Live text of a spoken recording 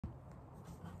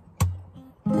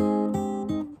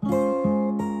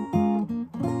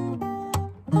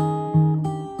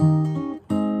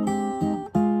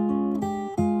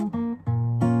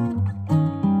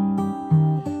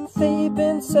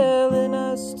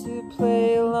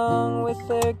with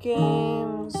their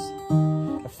games.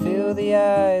 I feel the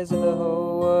eyes of the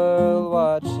whole world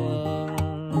watching.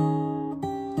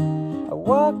 I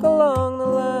walk along the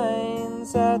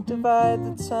lines that divide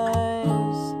the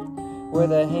times, where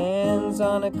the hands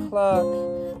on a clock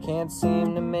can't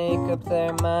seem to make up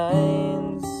their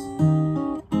minds.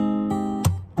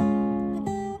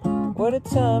 What a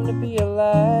time to be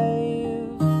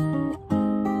alive,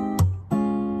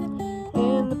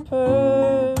 in the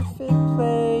perfect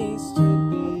place to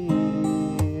be.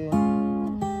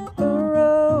 The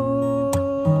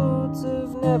roads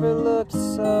have never looked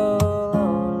so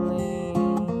lonely.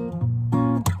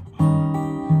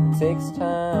 It takes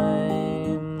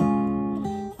time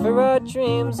for our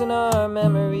dreams and our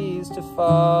memories to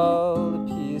fall to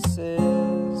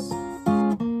pieces.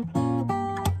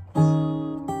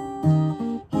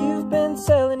 You've been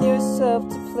telling yourself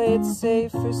to play it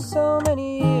safe for so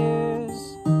many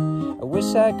years. I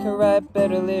wish I could write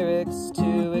better lyrics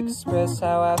to express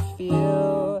how I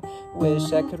feel.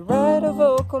 Wish I could write a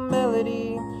vocal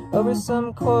melody over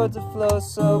some chords that flow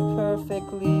so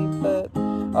perfectly, but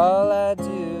all I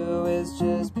do is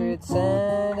just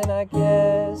pretend, and I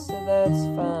guess that's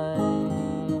fine.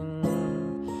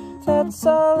 That's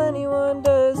all anyone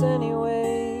does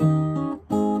anyway.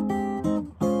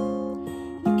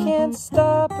 You can't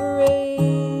stop a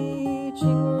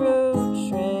raging road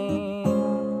train,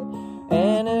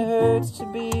 and it hurts to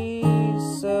be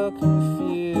so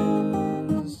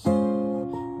confused,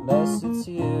 unless it's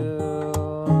you.